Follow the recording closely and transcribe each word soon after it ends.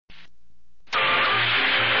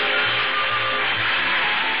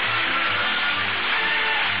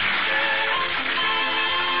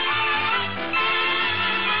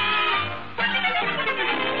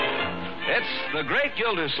Great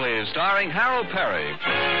Gildersleeve, starring Harold Perry.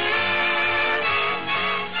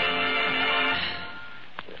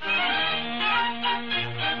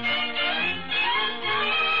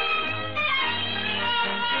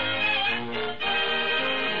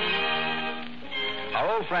 Our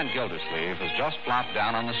old friend Gildersleeve has just flopped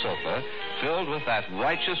down on the sofa, filled with that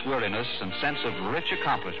righteous weariness and sense of rich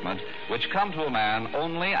accomplishment which come to a man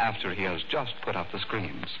only after he has just put up the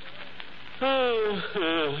screens.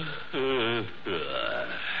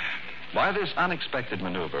 By this unexpected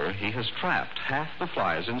maneuver, he has trapped half the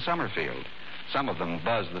flies in Summerfield. Some of them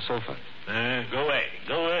buzz the sofa. Go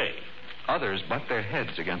away. Others butt their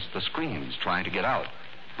heads against the screens, trying to get out.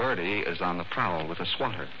 Birdie is on the prowl with a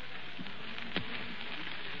swatter.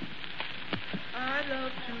 I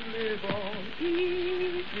love to live on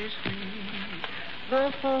Easy Street.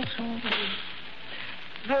 The folks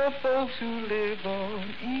who live on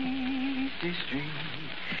Easy Street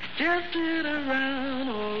just sit around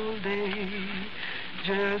all day.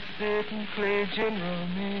 Just sit and play general.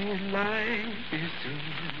 Life is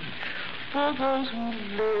sweet. For those who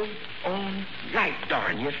live on, life,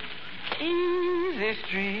 darn you, Easy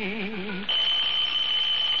Street.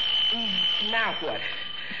 Now what?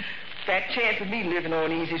 That chance of me living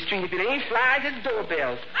on Easy Street, if it ain't flies, it's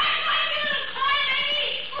doorbells.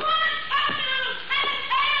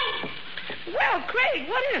 Well, Craig,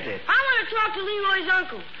 what is it? I want to talk to Leroy's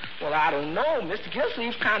uncle. Well, I don't know. Mr.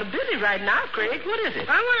 Gildersleeve's kind of busy right now, Craig. What is it?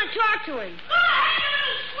 I want to talk to him.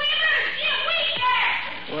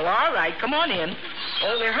 Well, all right. Come on in.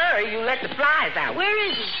 Only hurry. You let the flies out. Where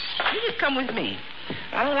is he? You just come with me.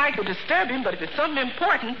 I don't like to disturb him, but if it's something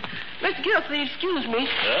important, Mr. Gildersleeve, excuse me.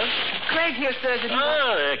 Huh? Craig here says that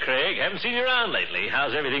there, Craig. Haven't seen you around lately.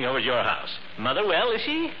 How's everything over at your house? Mother well, is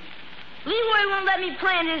she? Leroy won't let me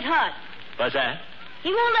play in his hut. What's that? He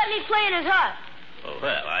won't let me play in his hut. Oh,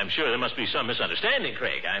 well, I'm sure there must be some misunderstanding,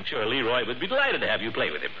 Craig. I'm sure Leroy would be delighted to have you play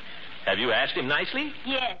with him. Have you asked him nicely?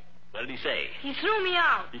 Yes. What did he say? He threw me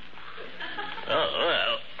out.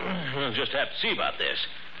 Oh, well, we'll just have to see about this.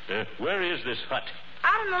 Where is this hut?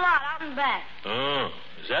 Out in the lot, out in back. Oh,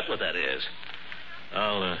 is that what that is?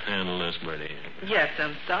 I'll handle this, Bertie. Yes,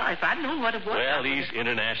 I'm sorry. If I'd known what it was... Well, these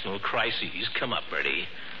international crises come up, Bertie.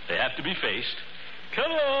 They have to be faced.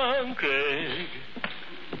 Come on, Craig.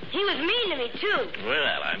 He was mean to me, too.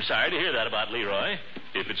 Well, I'm sorry to hear that about Leroy.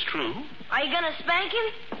 If it's true... Are you going to spank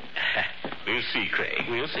him? We'll see, Craig.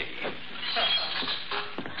 We'll see.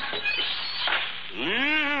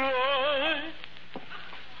 Leroy!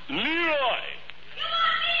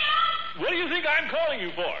 What do you think I'm calling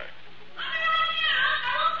you for?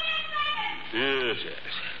 Yes.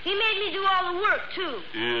 He made me do all the work, too.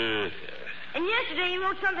 Yes. And yesterday he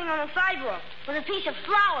wrote something on the sidewalk with a piece of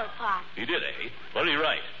flower pot. He did, eh? What did he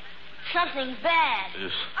write? Something bad.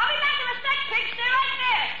 Yes. I'll be back in a sec, Pig. Stay right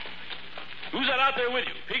there. Who's that out there with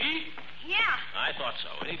you? Piggy? Yeah. I thought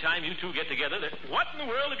so. Anytime you two get together, what in the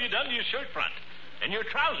world have you done to your shirt front? And your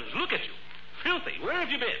trousers? Look at you. Filthy. Where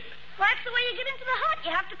have you been? Well, that's the way you get into the hut.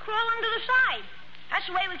 You have to crawl under the side. That's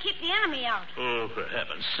the way we keep the enemy out. Oh, for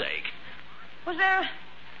heaven's sake. Was there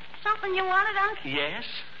something you wanted, Unc? Yes?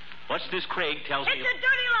 What's this Craig tells me? It's a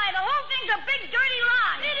dirty lie. The whole thing's a big dirty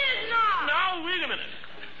lie. It is not. Now, wait a minute.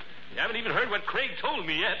 You haven't even heard what Craig told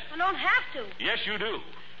me yet. I don't have to. Yes, you do.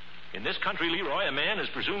 In this country, Leroy, a man is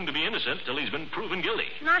presumed to be innocent till he's been proven guilty.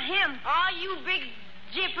 Not him. Oh, you big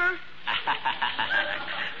jipper.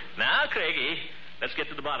 Now, Craigie, let's get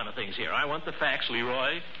to the bottom of things here. I want the facts,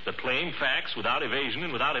 Leroy. The plain facts without evasion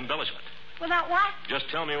and without embellishment. Without what? Just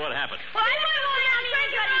tell me what happened. Well, I want to go down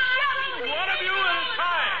here and shove me. One of you at a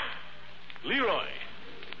time. Leroy.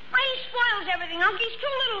 Why, he spoils everything, Unc. He's too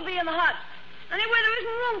little to be in the hut. Anywhere there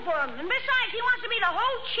isn't room for him. And besides, he wants to be the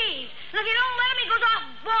whole chief. And if you don't let him, he goes off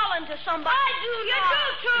bawling to somebody. I do. You do,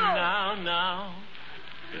 too. Now.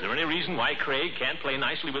 Is there any reason why Craig can't play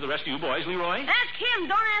nicely with the rest of you boys, Leroy? Ask him.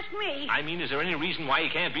 Don't ask me. I mean, is there any reason why he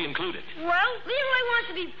can't be included? Well, Leroy wants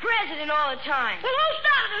to be president all the time. Well, who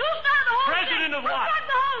started it? Who started the whole President thing? of what? Who started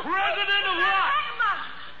the whole President of what?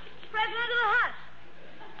 President of the hut.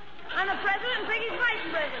 I'm the president and Piggy's vice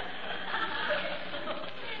president.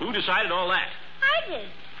 Who decided all that? I did.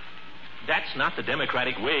 That's not the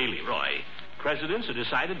democratic way, Leroy. Presidents are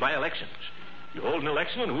decided by elections. You hold an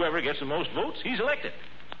election, and whoever gets the most votes, he's elected.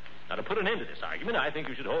 Now, to put an end to this argument, I think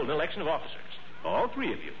you should hold an election of officers. All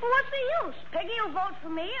three of you. Well, what's the use? Peggy will vote for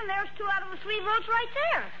me, and there's 2 out of the 3 votes right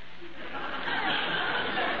there.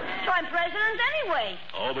 So I'm president anyway.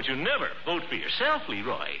 Oh, but you never vote for yourself,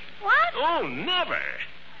 Leroy. What? Oh, never.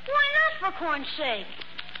 Why not, for corn's sake?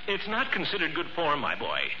 It's not considered good form, my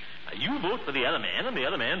boy. You vote for the other man, and the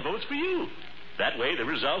other man votes for you. That way, the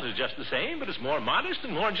result is just the same, but it's more modest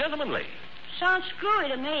and more gentlemanly. Sounds screwy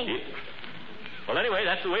to me. Yeah. Well, anyway,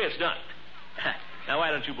 that's the way it's done. Now,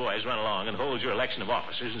 why don't you boys run along and hold your election of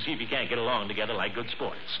officers and see if you can't get along together like good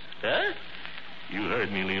sports? Huh? You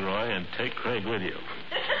heard me, Leroy, and take Craig with you.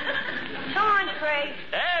 Come on, Craig.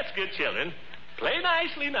 That's good, children. Play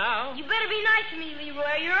nicely now. You better be nice to me,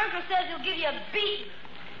 Leroy. Your uncle says he'll give you a beating.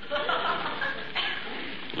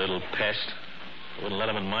 Little pest. I wouldn't let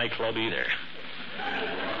him in my club either.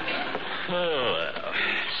 Oh, well.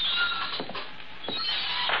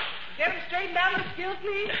 Get him straightened out with skill,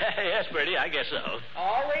 please. Yes, Bertie, I guess so.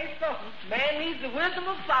 Always something. Man needs the wisdom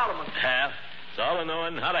of Solomon. Well, it's all in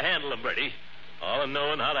knowing how to handle them, Bertie. All in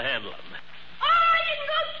knowing how to handle them. Oh, you can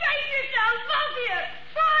go straight yourselves, both of you.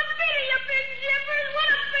 Oh, Billy, you big jippers. What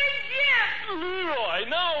a big jip. Leroy,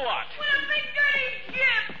 now what? What a big dirty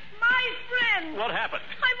jip. My friend. What happened?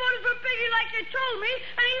 I voted for Piggy like you told me,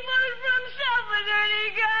 and he voted for himself, a dirty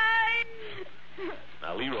guy.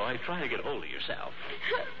 Now, Leroy, try to get hold of yourself.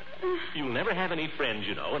 You'll never have any friends,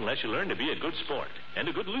 you know, unless you learn to be a good sport and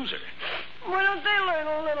a good loser. Why don't they learn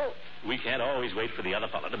a little? We can't always wait for the other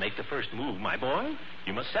fellow to make the first move, my boy.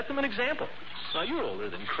 You must set them an example. Now, you're older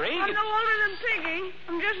than Craig. I'm no older than Piggy.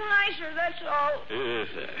 I'm just nicer, that's all.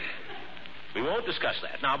 We won't discuss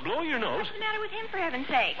that. Now, blow your nose. What's the matter with him, for heaven's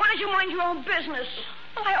sake? Why don't you mind your own business?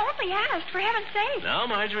 Well, I only asked, for heaven's sake. Now,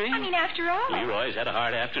 Marjorie. I mean, after all. Leroy's had a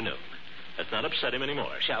hard afternoon. Let's not upset him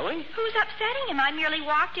anymore, shall we? Who's upsetting him? I merely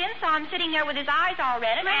walked in, saw him sitting there with his eyes all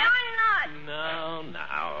red, and I'm not.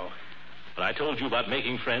 No. But I told you about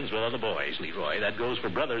making friends with other boys, Leroy. That goes for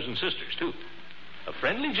brothers and sisters, too. A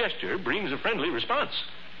friendly gesture brings a friendly response.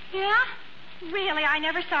 Yeah? Really, I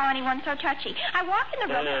never saw anyone so touchy. I walk in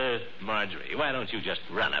the room... Marjorie, why don't you just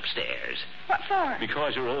run upstairs? What for?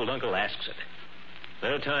 Because your old uncle asks it.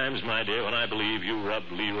 There are times, my dear, when I believe you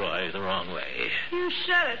rubbed Leroy the wrong way. You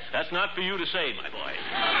said it. That's not for you to say, my boy.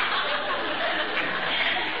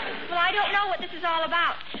 Well, I don't know what this is all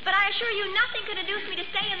about, but I assure you nothing could induce me to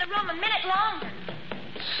stay in the room a minute longer.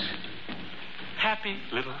 Happy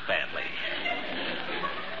little family.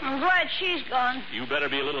 I'm glad she's gone. You better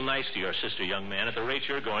be a little nice to your sister, young man. At the rate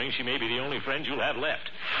you're going, she may be the only friend you'll have left.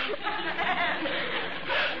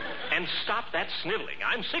 And stop that sniveling.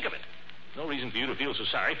 I'm sick of it. No reason for you to feel so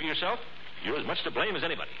sorry for yourself. You're as much to blame as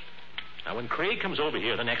anybody. Now, when Craig comes over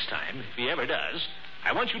here the next time, if he ever does,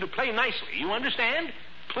 I want you to play nicely. You understand?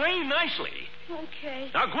 Play nicely. Okay.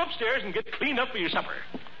 Now, go upstairs and get cleaned up for your supper.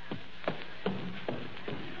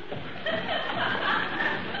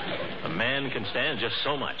 A man can stand just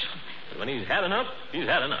so much. But when he's had enough, he's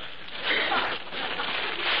had enough.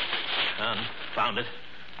 Confound it.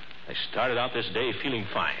 I started out this day feeling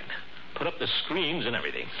fine. Put up the screens and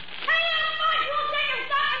everything. Hey, Mike, we'll take him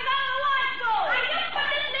stockings out of the washbowl. I just put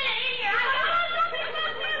this minute in here.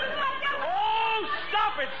 Oh,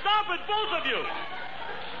 stop it, both of you.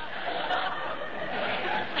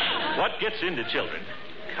 What gets into children?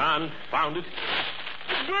 Confound it.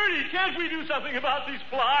 Bertie, can't we do something about these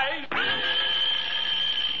flies?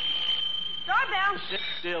 Doorbell. Sit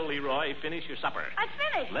still, Leroy. Finish your supper. I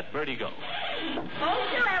finished. Let Bertie go. Hold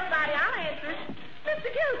still, everybody. I'll answer it. Mr.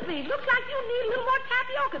 Gildersleeve, looks like you need a little more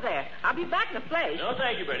tapioca there. I'll be back in a flash. No,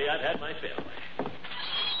 thank you, Bertie. I've had my fill.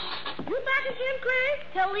 You back again, Craig?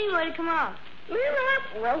 Tell Leroy to come out.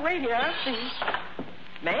 Leroy? Well, wait here. I'll see.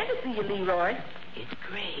 Man to see you, Leroy. It's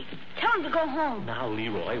Craig. Tell him to go home. Now,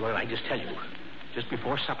 Leroy, what did I just tell you? Just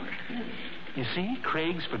before supper. You see,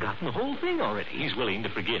 Craig's forgotten the whole thing already. He's willing to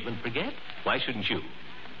forgive and forget. Why shouldn't you?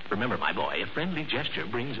 Remember, my boy, a friendly gesture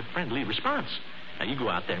brings a friendly response. Now, you go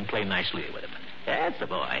out there and play nicely with him. That's the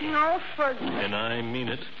boy. No, for... And I mean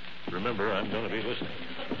it. Remember, I'm going to be listening.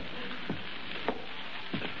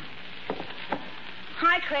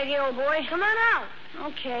 Hi, Craigie, old boy. Come on out.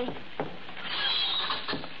 Okay.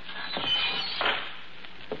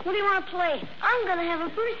 What do you want to play? I'm going to have a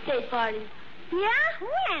birthday party. Yeah?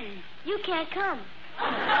 When? You can't come.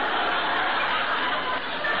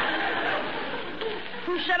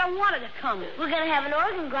 Who said I wanted to come? We're going to have an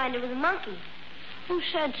organ grinder with a monkey. Who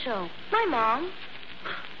said so? My mom.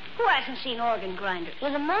 Who hasn't seen organ grinders?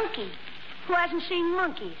 With a monkey. Who hasn't seen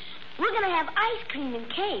monkeys? We're going to have ice cream and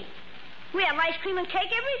cake. We have ice cream and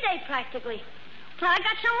cake every day, practically. Well, I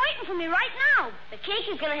got some waiting for me right now. The cake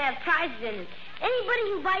is going to have prizes in it. Anybody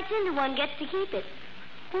who bites into one gets to keep it.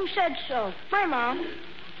 Who said so? My mom.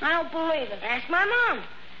 I don't believe it. Ask my mom.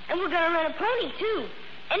 And we're going to rent a pony, too.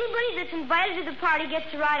 Anybody that's invited to the party gets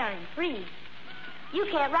to ride on him, free. You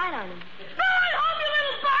can't ride on him. Oh, I hope you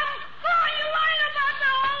little bum! Oh, you lied about the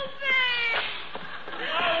whole thing!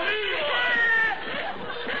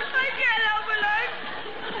 I can't help it, Lord.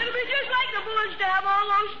 It'll be just like the bullets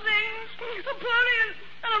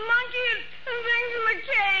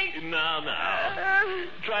now.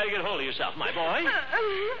 Try to get hold of yourself, my boy.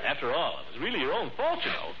 After all, it was really your own fault,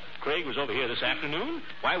 you know. Craig was over here this afternoon.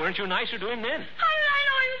 Why weren't you nicer to him then? I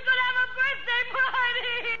know he was going to have a birthday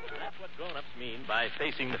party. That's what grown-ups mean by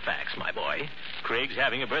facing the facts, my boy. Craig's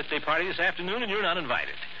having a birthday party this afternoon, and you're not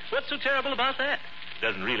invited. What's so terrible about that?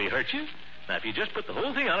 Doesn't really hurt you. Now, if you just put the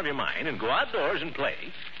whole thing out of your mind and go outdoors and play,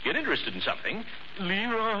 get interested in something...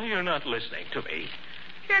 Leroy, you're not listening to me.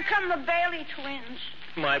 Here come the Bailey twins.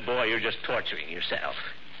 My boy, you're just torturing yourself.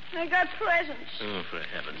 They got presents. Oh, for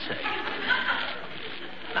heaven's sake.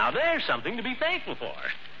 Now, there's something to be thankful for.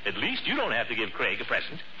 At least you don't have to give Craig a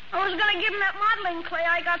present. I was going to give him that modeling clay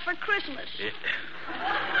I got for Christmas.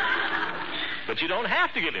 But you don't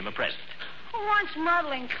have to give him a present. Who wants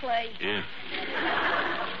modeling clay? Yeah.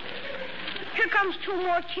 Here comes two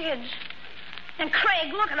more kids. And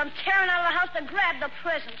Craig, look at them tearing out of the house to grab the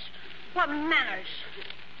presents. What manners.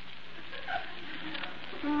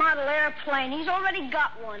 Model airplane. He's already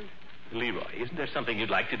got one. Leroy, isn't there something you'd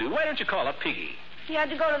like to do? Why don't you call up Piggy? He had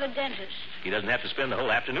to go to the dentist. He doesn't have to spend the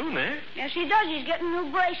whole afternoon there. Yes, he does. He's getting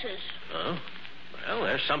new braces. Oh? Well,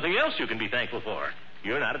 there's something else you can be thankful for.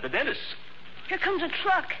 You're not at the dentist. Here comes a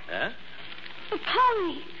truck. Huh? The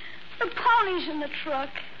pony. The pony's in the truck.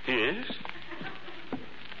 Yes?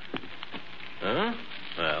 Huh?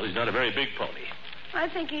 Well, he's not a very big pony. I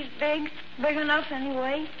think he's big. Big enough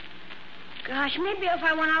anyway. Gosh, maybe if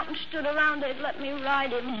I went out and stood around, they'd let me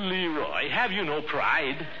ride him. Leroy, have you no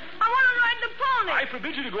pride? I want to ride the pony. I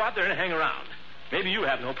forbid you to go out there and hang around. Maybe you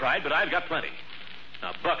have no pride, but I've got plenty.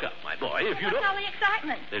 Now, buck up, my boy. If you What's don't... all the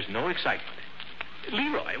excitement? There's no excitement.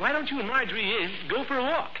 Leroy, why don't you and Marjorie go for a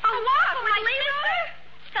walk? A walk with Leroy?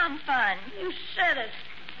 Some fun. You said it.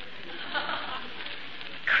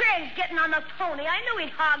 Craig's getting on the pony. I knew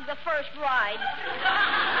he'd hog the first ride.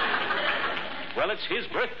 Well, it's his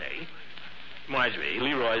birthday. Marjorie,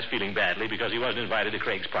 Leroy's feeling badly because he wasn't invited to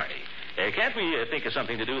Craig's party. Can't we think of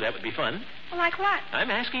something to do that would be fun? Like what?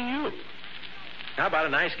 I'm asking you. How about a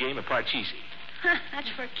nice game of Parcheesi? That's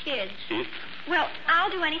for kids. Well, I'll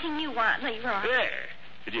do anything you want, Leroy. There.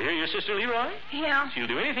 Did you hear your sister, Leroy? Yeah. She'll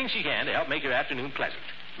do anything she can to help make your afternoon pleasant.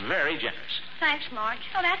 Very generous. Thanks, Marge.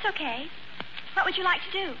 Oh, that's okay. What would you like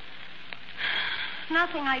to do?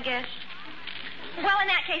 Nothing, I guess. Well, in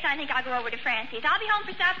that case, I think I'll go over to Francie's. I'll be home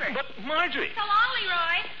for supper. But, Marjorie... So long,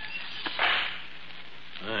 Leroy.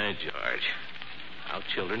 My George. How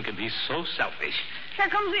children can be so selfish. Here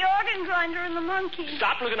comes the organ grinder and the monkey.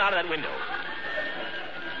 Stop looking out of that window.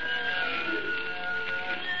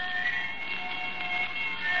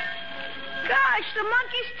 Gosh, the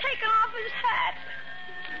monkey's taken off his hat.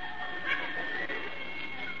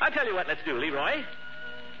 I'll tell you what let's do, Leroy.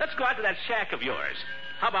 Let's go out to that shack of yours.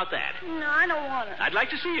 How about that? No, I don't want it. I'd like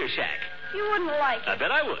to see your shack. You wouldn't like I it.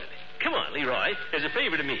 bet I would. Come on, Leroy. As a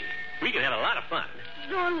favor to me. We can have a lot of fun.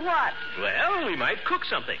 Doing what? Well, we might cook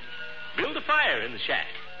something. Build a fire in the shack.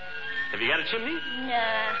 Have you got a chimney?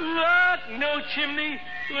 Nah. What? No chimney?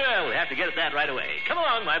 Well, we'll have to get at that right away. Come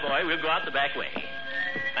along, my boy. We'll go out the back way.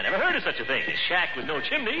 I never heard of such a thing. A shack with no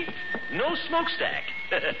chimney, no smokestack.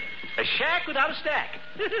 A shack without a stack.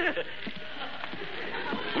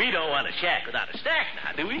 We don't want a shack without a stack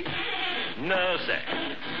now, do we? No, sir.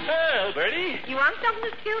 Well, Bertie. You want something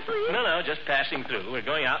to steal, please? No, just passing through. We're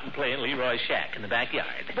going out and playing Leroy's shack in the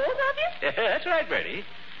backyard. Both of you? That's right, Bertie.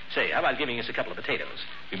 Say, how about giving us a couple of potatoes?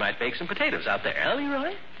 We might bake some potatoes out there, huh,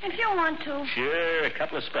 Leroy? If you want to. Sure, a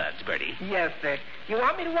couple of spuds, Bertie. Yes, sir. You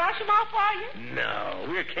want me to wash them off for you? No,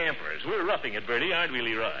 we're campers. We're roughing it, Bertie, aren't we,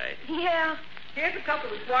 Leroy? Yeah. Here's a couple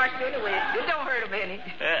that's washed anyway. It don't hurt them any.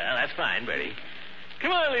 Well, that's fine, Bertie.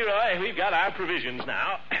 Come on, Leroy. We've got our provisions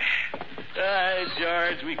now.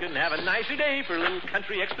 George, we couldn't have a nicer day for a little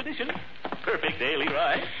country expedition. Perfect day,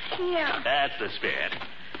 Leroy. Yeah. That's the spirit.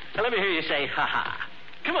 Now, let me hear you say ha-ha.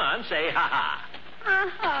 Come on, say ha-ha.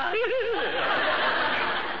 Uh-huh.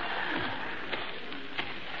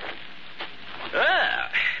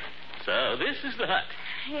 So this is the hut.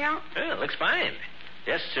 Yeah. Well, looks fine.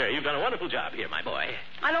 Yes, sir. You've done a wonderful job here, my boy.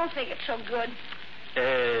 I don't think it's so good.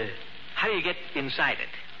 How do you get inside it?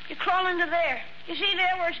 You crawl into there. You see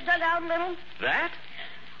there where it's dug out a little? That?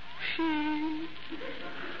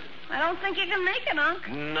 I don't think you can make it, Unc.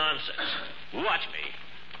 Nonsense. Watch me.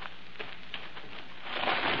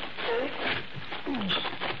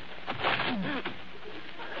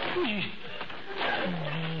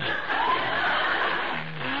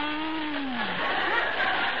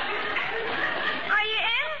 Are you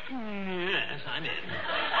in? Yes, I'm in.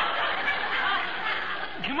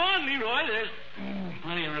 Come on, Leroy. There's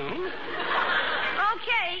plenty of room.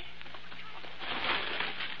 Okay.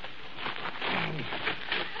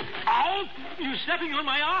 Out. You're stepping on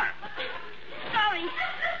my arm. Sorry.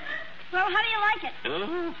 Well, how do you like it?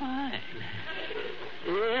 Oh, fine.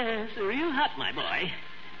 Yes, real hot, my boy.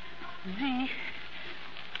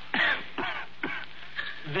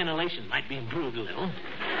 The ventilation might be improved a little.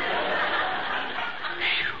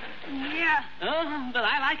 Yeah. Oh, but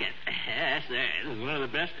I like it. Yes, sir. This is one of the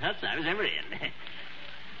best huts I was ever in.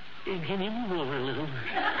 Can you move over a little?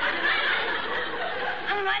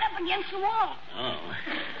 I'm right up against the wall. Oh.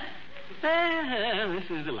 Well, this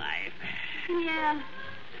is the life. Yeah.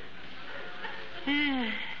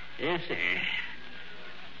 Yes, sir.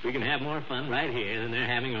 We can have more fun right here than they're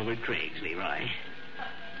having over at Craig's, Leroy.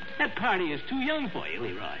 That party is too young for you,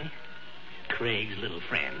 Leroy. Craig's little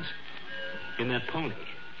friends. In that pony.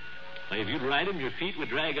 Why, if you'd ride him, your feet would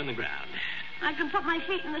drag on the ground. I can put my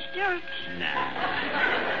feet in the stirrups.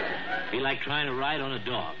 Nah. Be like trying to ride on a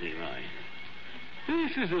dog, Leroy.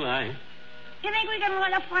 This is the life. You think we can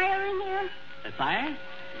light a fire in here? A fire?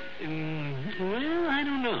 Well, I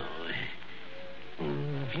don't know.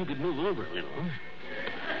 If you could move over a little.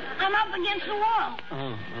 I'm up against the wall.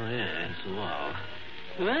 Oh, yeah, it's the wall.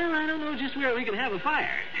 Well, I don't know just where we can have a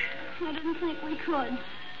fire. I didn't think we could.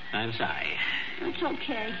 I'm sorry. It's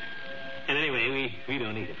okay. And anyway, we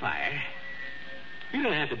don't need a fire. We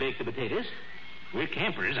don't have to bake the potatoes. We're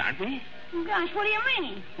campers, aren't we? Gosh, what do you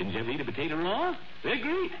mean? Didn't you ever eat a potato raw? They're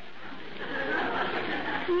great.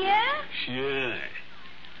 Yeah? Sure.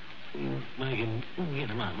 I can get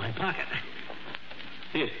them out of my pocket.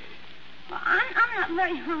 Here. Well, I'm not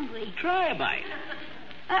very hungry. Try a bite.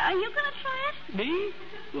 Are you going to try it? Me?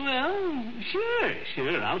 Well,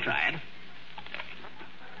 sure, I'll try it.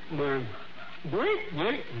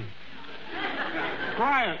 Wait.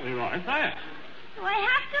 Try it, Leroy, try it. Do I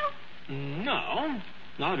have to? No,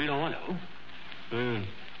 not if you don't want to.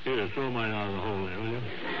 Here, throw mine out of the hole there, will you?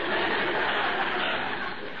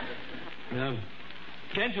 Now,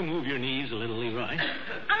 can't you move your knees a little, Leroy?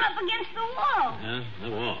 I'm up against the wall. The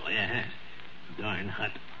wall, yeah. Darn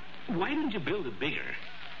hut. Why didn't you build it bigger?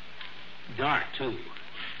 Dark, too.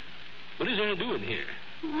 What is there to do in here?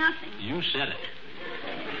 Nothing. You said it.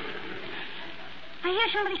 I hear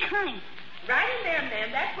somebody coming. Right in there,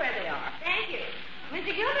 ma'am. That's where they are. Thank you.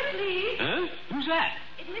 Mr. Gildersleeve. Huh? Who's that?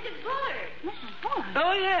 It's Mrs. Bullard. Mrs. Bullard.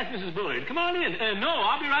 Oh, yes, Mrs. Bullard. Come on in. No,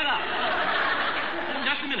 I'll be right out.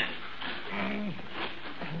 Just a minute.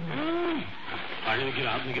 All right, let me get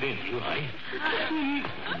out and get in, Leroy.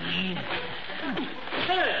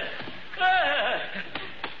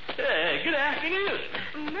 Good afternoon.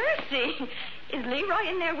 Mercy. Is Leroy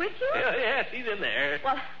in there with you? Oh, yes, he's in there.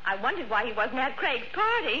 Well, I wondered why he wasn't at Craig's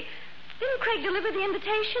party. Didn't Craig deliver the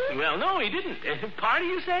invitation? Well, no, he didn't. Party,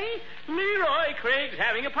 you say? Leroy, Craig's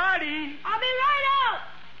having a party. I'll be right out.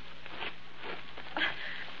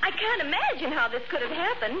 I can't imagine how this could have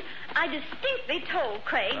happened. I distinctly told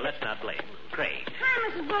Craig. Well, let's not blame Craig. Hi,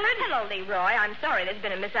 Mrs. Bullard. Hello, Leroy. I'm sorry there's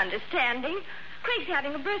been a misunderstanding. Craig's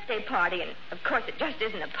having a birthday party, and of course it just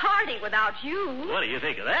isn't a party without you. What do you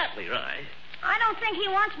think of that, Leroy? I don't think he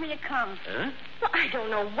wants me to come. Huh? Well, I don't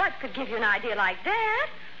know what could give you an idea like that.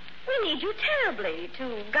 We need you terribly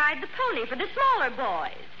to guide the pony for the smaller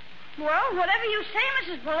boys. Well, whatever you say,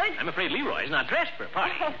 Mrs. Bullard. I'm afraid Leroy's not dressed for a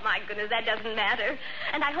party. Oh, my goodness, that doesn't matter.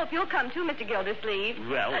 And I hope you'll come too, Mr. Gildersleeve.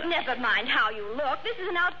 Well... never mind how you look. This is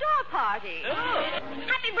an outdoor party. Oh.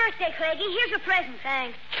 Happy birthday, Craigie. Here's your present.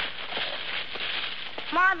 Thanks.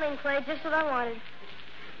 Modeling clay, just what I wanted.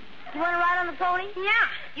 You want to ride on the pony? Yeah.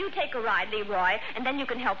 You take a ride, Leroy, and then you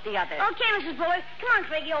can help the others. Okay, Mrs. Bullard. Come on,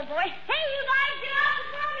 Craigie, old boy. Hey, you guys, get off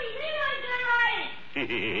the pony. Leroy's going riding.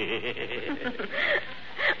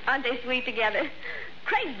 Aren't they sweet together?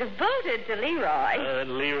 Craig's devoted to Leroy.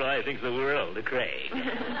 And Leroy thinks the world of Craig.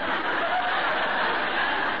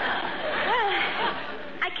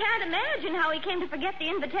 I can't imagine how he came to forget the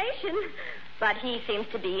invitation. But he seems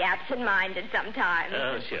to be absent-minded sometimes.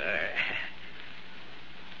 Oh, sure.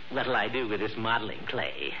 What'll I do with this modeling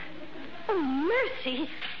clay? Oh, mercy.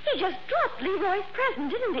 He just dropped Leroy's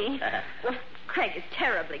present, didn't he? Well, Craig is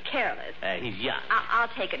terribly careless. He's young. I'll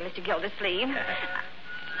take it, Mr. Gildersleeve.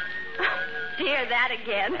 Dear, that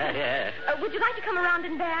again. Would you like to come around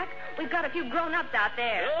and back? We've got a few grown-ups out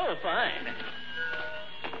there. Oh, fine.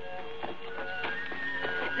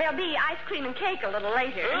 There'll be ice cream and cake a little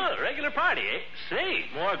later. Oh, regular party, eh? Say,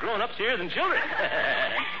 more grown-ups here than children.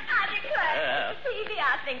 I declare, Phoebe,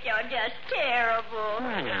 I think you're just terrible. Oh,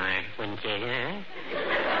 no, I wouldn't say that.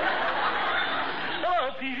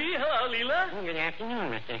 Hello, Peavy. Hello, Leela. Good afternoon,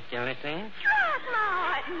 Mr. Gildersleeve.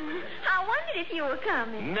 Throckmorton, I wondered if you were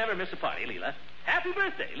coming. Never miss a party, Leela. Happy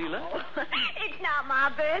birthday, Leela. Oh, it's not my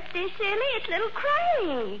birthday, silly. It's little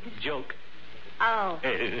Craig's. Joke. Oh.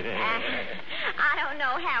 I don't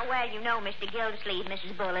know how well you know Mr. Gildersleeve,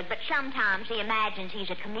 Mrs. Bullard, but sometimes he imagines he's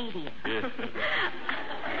a comedian.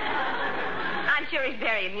 I'm sure he's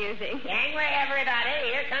very amusing. Gangway, everybody.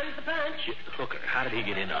 Here comes the punch. Hooker, how did he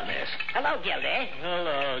get in on this? Hello, Gildy.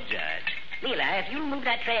 Hello, Judge. Leela, if you'll move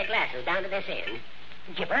that tray of glasses down to this end.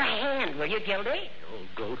 Give her a hand, will you, Gildy? The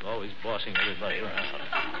old goat always bossing everybody around.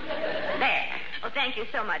 There. Oh, thank you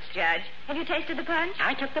so much, Judge. Have you tasted the punch?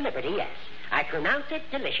 I took the liberty, yes. I pronounce it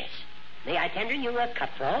delicious. May I tender you a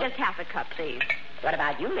cupful? Just half a cup, please. What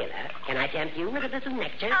about you, Leela? Can I tempt you with a little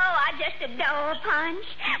nectar? Oh, I just adore punch.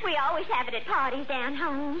 We always have it at parties down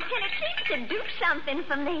home. And it seems to do something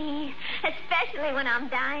for me, especially when I'm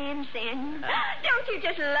dancing. Don't you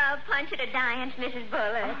just love punch at a dance, Mrs.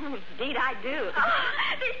 Bullard? Oh, indeed I do. Oh,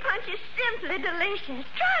 this punch is simply delicious.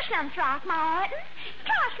 Try some, Throckmorton.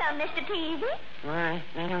 Try some, Mr. Peavy. Why,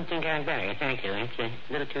 I don't think I'd better, thank you. It's a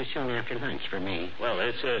little too soon after lunch for me. Well,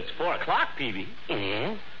 it's 4 o'clock, Peavy. It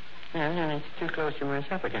is? Well, no, it's too close to my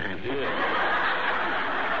supper time. Yeah.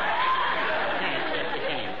 That's just the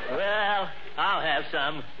same. Well, I'll have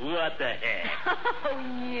some. What the heck? Oh,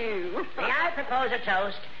 you. May I propose a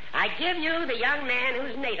toast? I give you the young man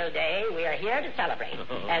whose natal day we are here to celebrate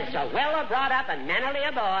as so well a brought up and mannerly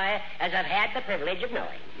a boy as I've had the privilege of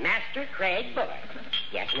knowing, Master Craig Bullard.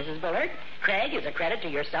 Yes, Mrs. Bullard, Craig is a credit to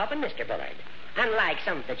yourself and Mr. Bullard. Unlike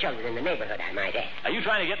some of the children in the neighborhood, I might add. Are you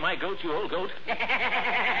trying to get my goat, you old goat?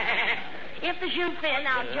 If the shoe fits.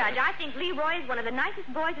 Now, Judge, I think Leroy is one of the nicest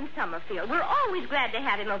boys in Summerfield. We're always glad to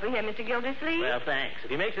have him over here, Mr. Gildersleeve. Well, thanks. If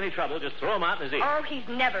he makes any trouble, just throw him out in his ear. Oh, he's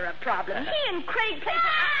never a problem. He and Craig play...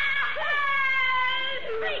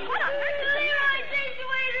 Craig, what on earth is Leroy takes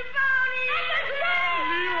away the pony.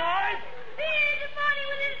 Leroy? He hit the pony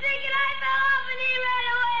with his stick and I fell off and he ran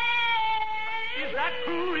away. Is that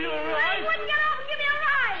true, Leroy? He wouldn't get off and give me a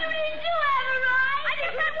ride. You didn't do have a ride. I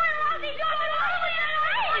just said one lousy dog and all of it.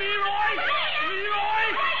 Leroy! Leroy!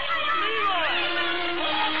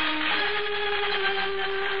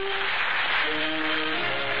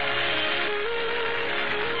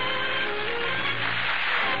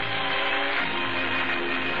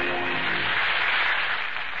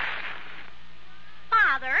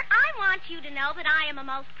 Father, I want you to know that I am a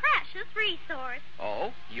most precious resource.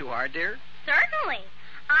 Oh, you are, dear? Certainly.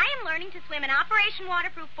 I am learning to swim in Operation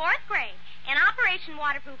Waterproof 4th grade. And Operation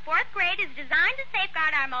Waterproof 4th grade is designed to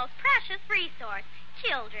safeguard our most precious resource,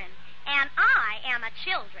 children. And I am a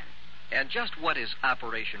children. And just what is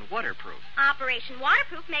Operation Waterproof? Operation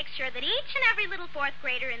Waterproof makes sure that each and every little 4th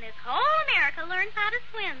grader in this whole America learns how to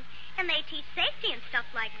swim. And they teach safety and stuff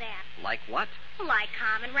like that. Like what? Like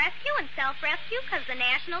common rescue and self-rescue, because the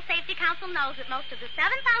National Safety Council knows that most of the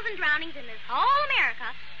 7,000 drownings in this whole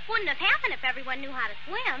America wouldn't have happened if everyone knew how to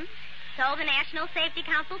swim. So the National Safety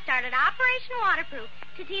Council started Operation Waterproof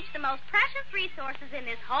to teach the most precious resources in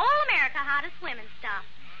this whole America how to swim and stuff.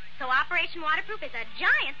 So Operation Waterproof is a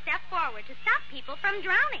giant step forward to stop people from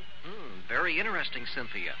drowning. Very interesting,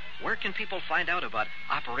 Cynthia. Where can people find out about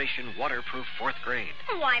Operation Waterproof 4th grade?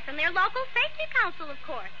 Why, from their local safety council, of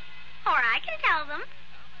course. Or I can tell them.